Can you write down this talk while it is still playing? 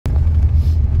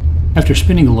After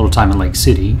spending a little time in Lake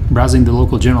City, browsing the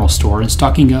local general store and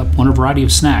stocking up on a variety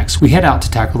of snacks, we head out to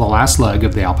tackle the last leg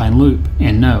of the Alpine Loop.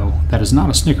 And no, that is not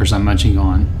a Snickers I'm munching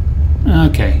on.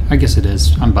 Okay, I guess it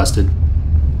is. I'm busted.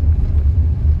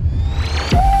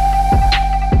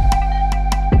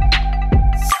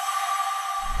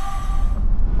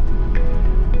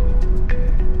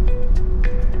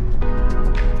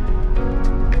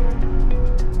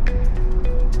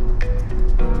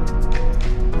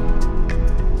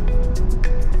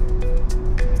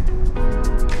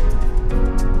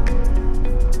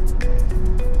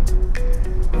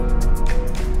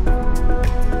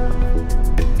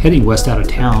 Heading west out of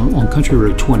town on Country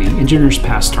Road 20, Engineers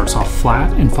Pass starts off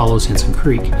flat and follows Henson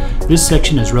Creek. This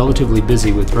section is relatively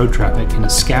busy with road traffic and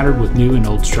is scattered with new and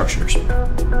old structures.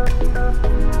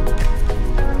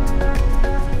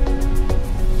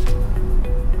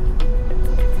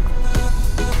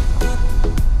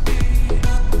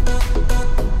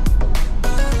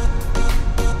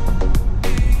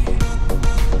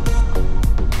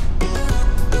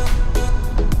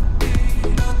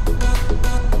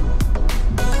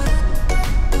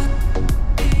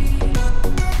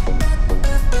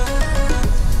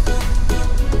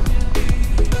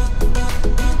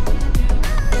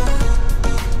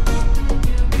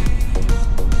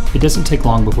 It doesn't take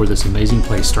long before this amazing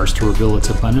place starts to reveal its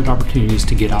abundant opportunities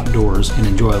to get outdoors and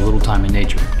enjoy a little time in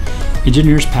nature.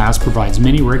 Engineers Pass provides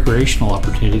many recreational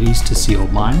opportunities to see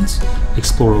old mines,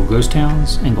 explore old ghost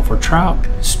towns, angle for trout,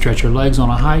 stretch your legs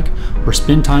on a hike, or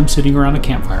spend time sitting around a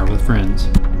campfire with friends.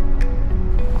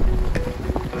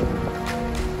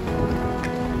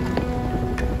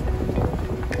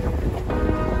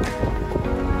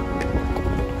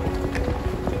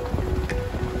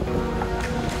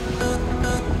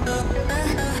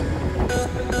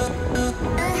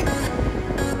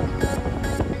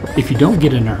 If you don't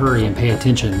get in a hurry and pay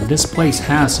attention, this place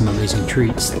has some amazing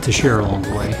treats to share along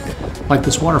the way, like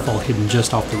this waterfall hidden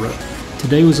just off the road.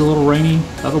 Today was a little rainy,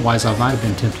 otherwise I might have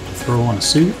been tempted to throw on a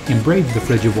suit and brave the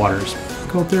frigid waters.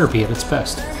 Cold therapy at its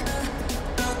best.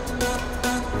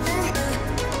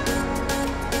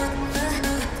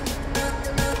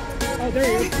 Oh, there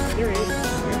he is. There he is.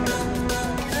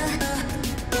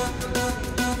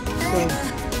 So,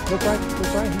 look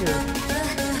right here.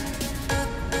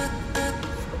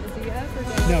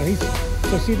 No,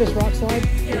 so see this rock slide?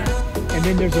 Yeah. And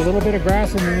then there's a little bit of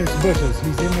grass and then there's bushes.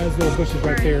 He's in those little bushes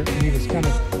right there and he was kind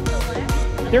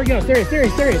of... There he goes, there he is, there he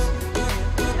is, there he is.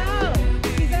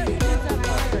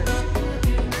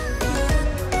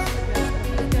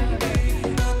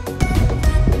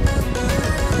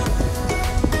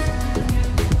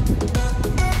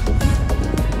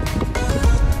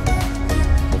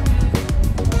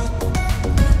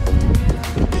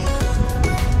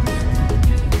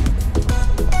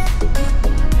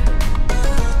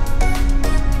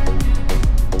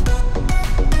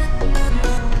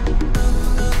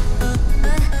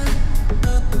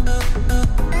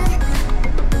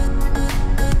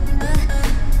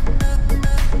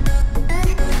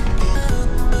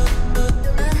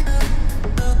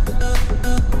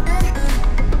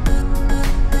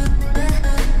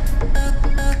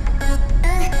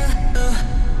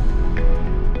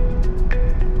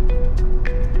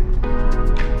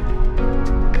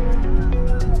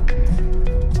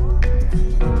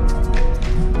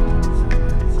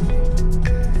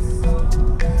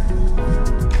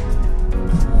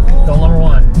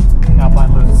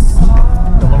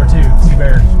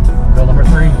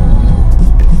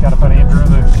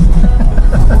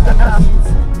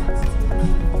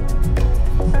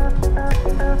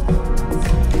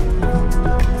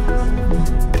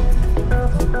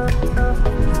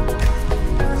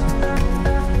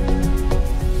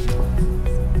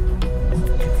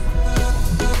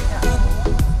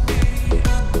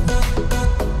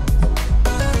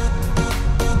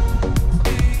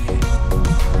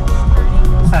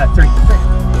 No, he's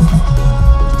up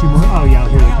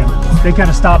water. They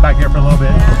kind of stopped back there for a little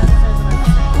bit.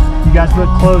 You guys look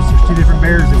close. There's two different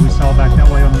bears that we saw back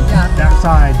that way on that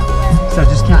side. So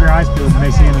just keep your eyes peeled. You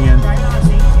may see them again.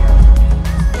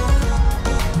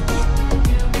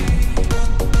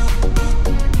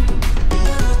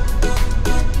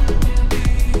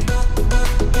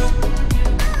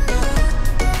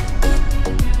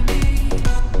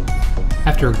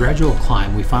 After a gradual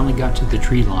climb, we finally got to the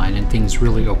tree line and things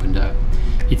really opened up.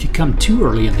 If you come too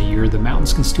early in the year, the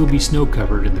mountains can still be snow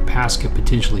covered and the pass could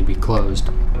potentially be closed.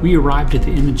 We arrived at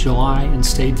the end of July and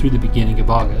stayed through the beginning of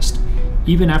August.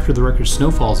 Even after the record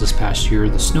snowfalls this past year,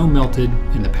 the snow melted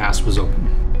and the pass was open.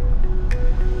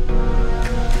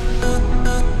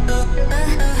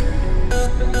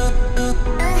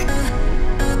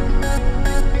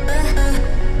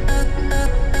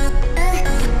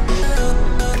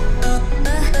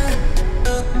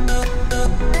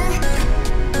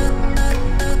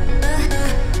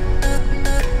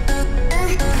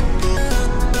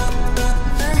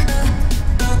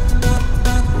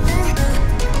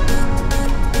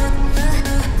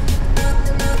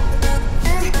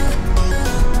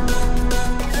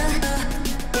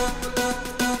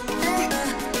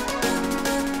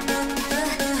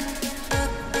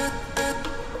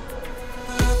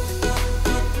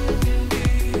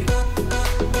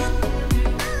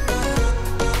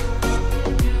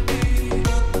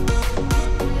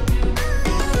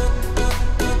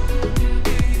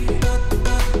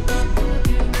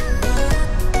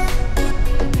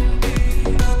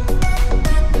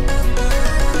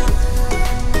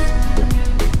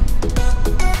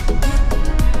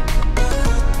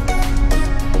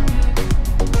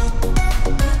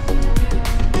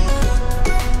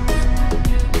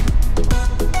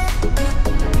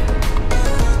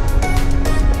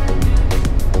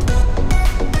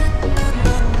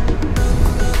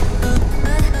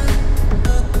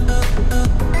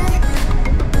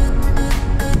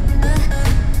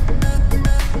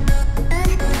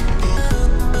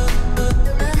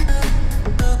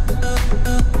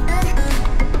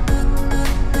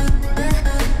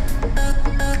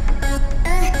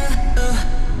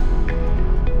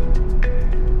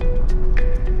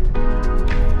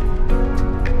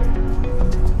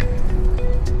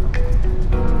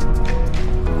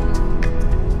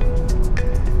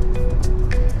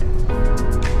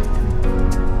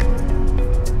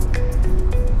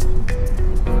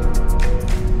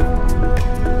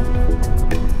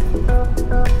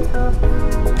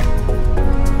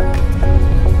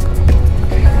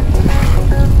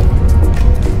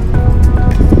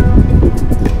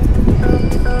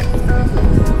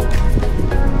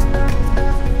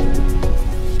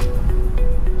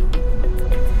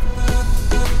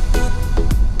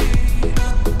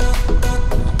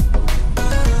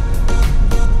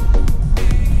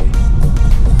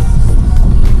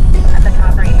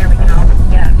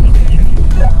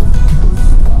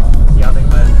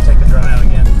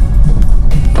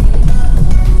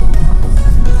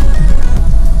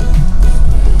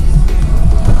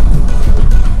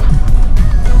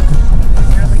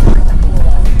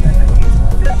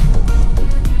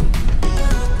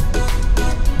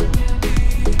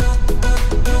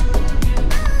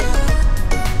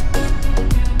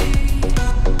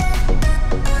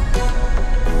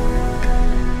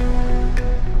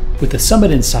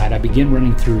 summit in sight, I began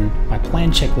running through my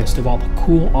planned checklist of all the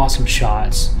cool, awesome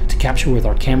shots to capture with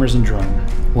our cameras and drone.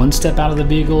 One step out of the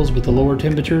vehicles with the lower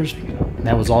temperatures, and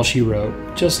that was all she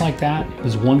wrote. Just like that, it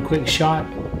was one quick shot,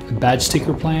 a badge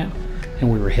sticker plant,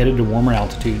 and we were headed to warmer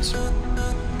altitudes.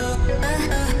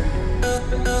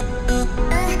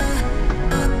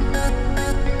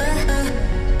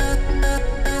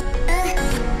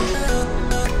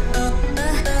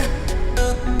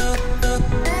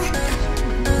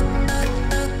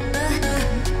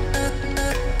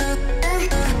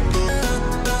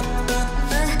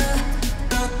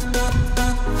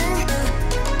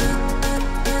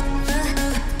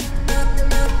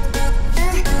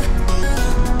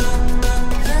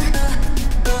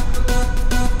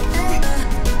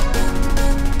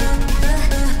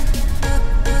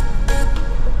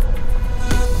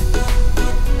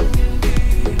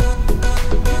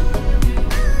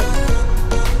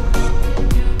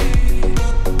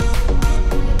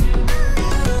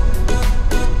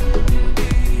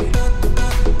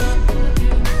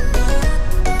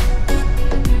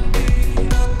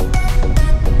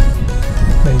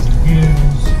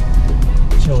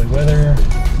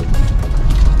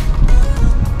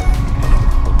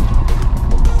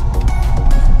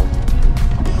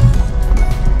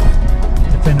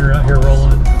 Out here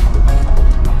rolling.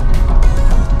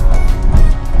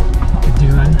 They're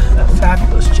doing a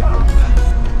fabulous job.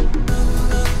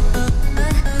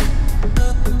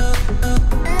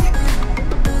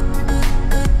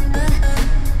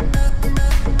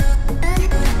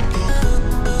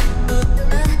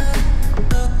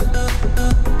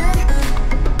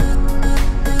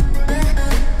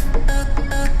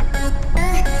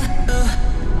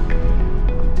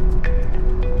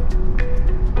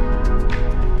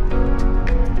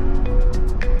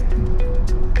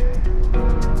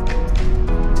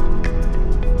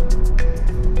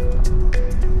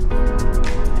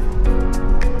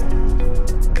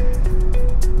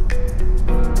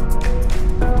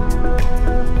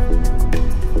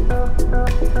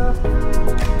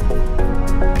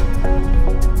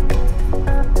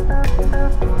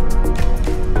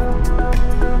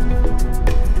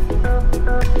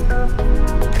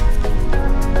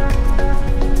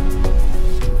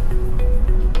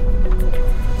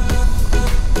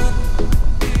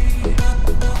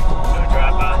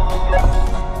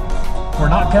 We're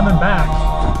not coming back.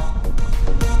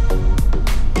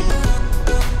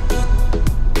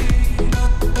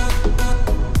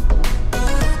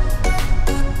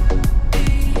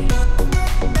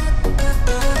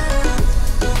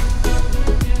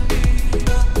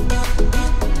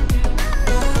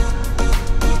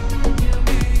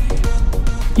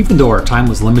 Even though our time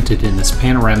was limited in this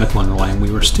panoramic wonderland,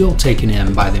 we were still taken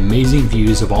in by the amazing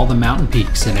views of all the mountain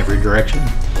peaks in every direction.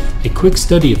 A quick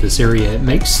study of this area, it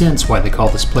makes sense why they call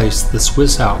this place the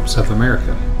Swiss Alps of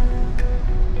America.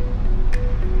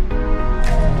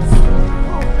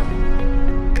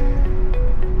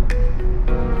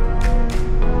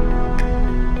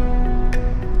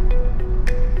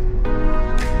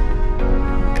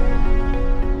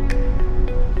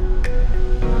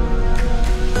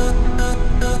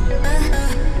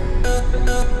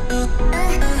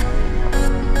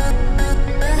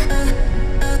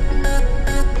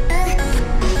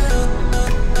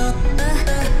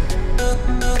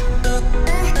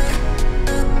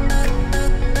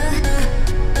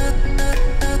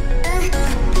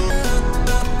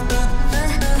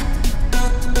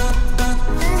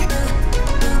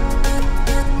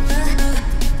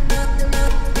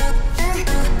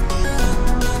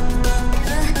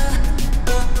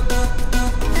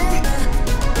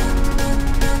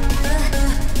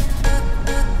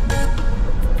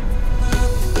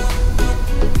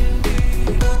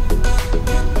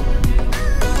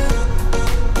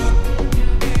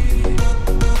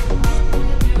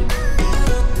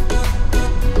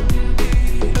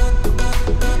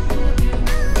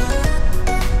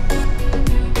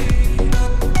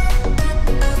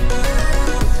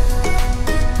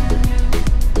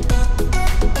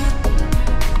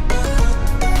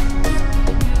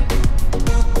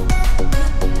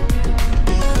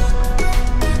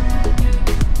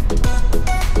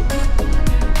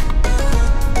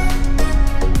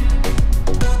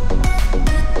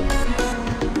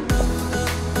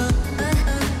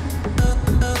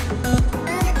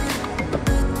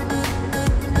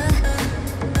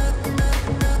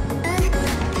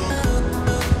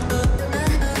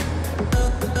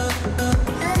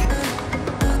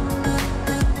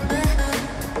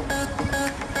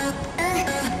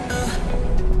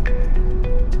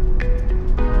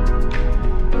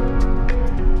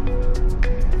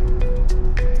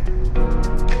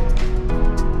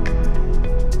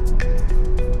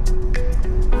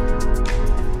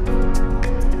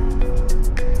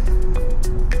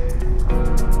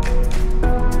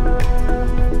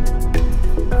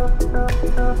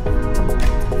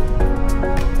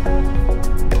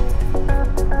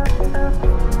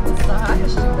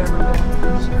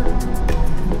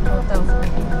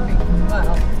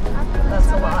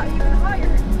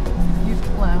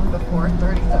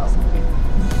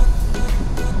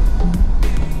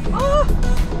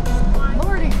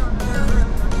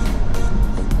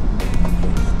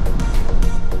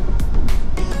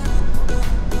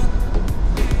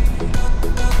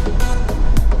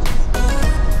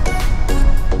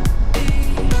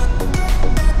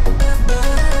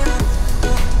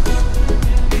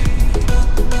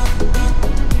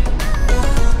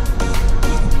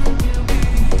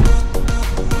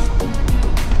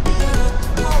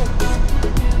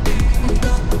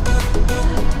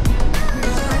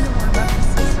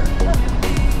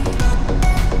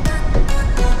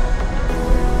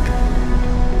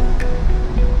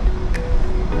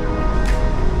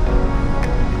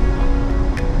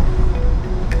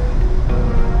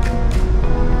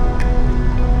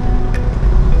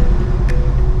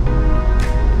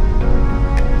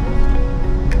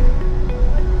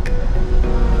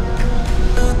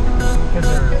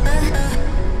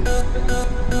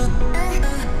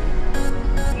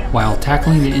 While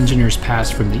tackling the Engineers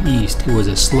Pass from the east, it was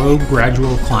a slow,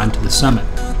 gradual climb to the summit.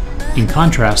 In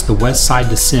contrast, the west side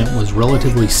descent was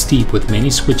relatively steep with many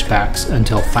switchbacks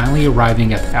until finally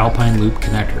arriving at the Alpine Loop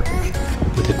connector.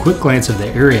 With a quick glance of the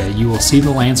area, you will see the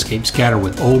landscape scattered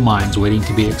with old mines waiting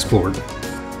to be explored.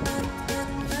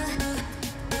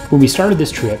 When we started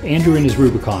this trip, Andrew and his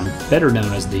Rubicon, better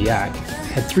known as the Yak,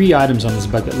 had 3 items on his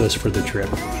bucket list for the trip.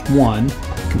 1.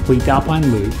 Complete the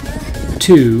Alpine Loop.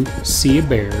 2. See a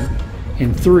bear.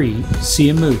 And 3. See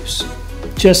a moose.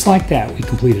 Just like that, we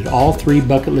completed all 3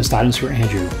 bucket list items for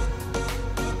Andrew.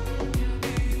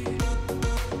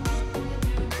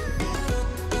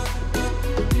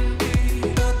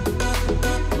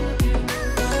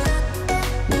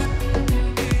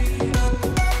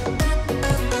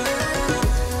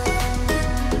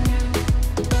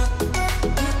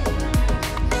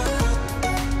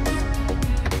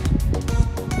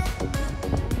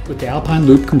 With the Alpine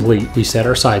Loop complete, we set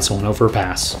our sights on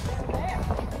Overpass.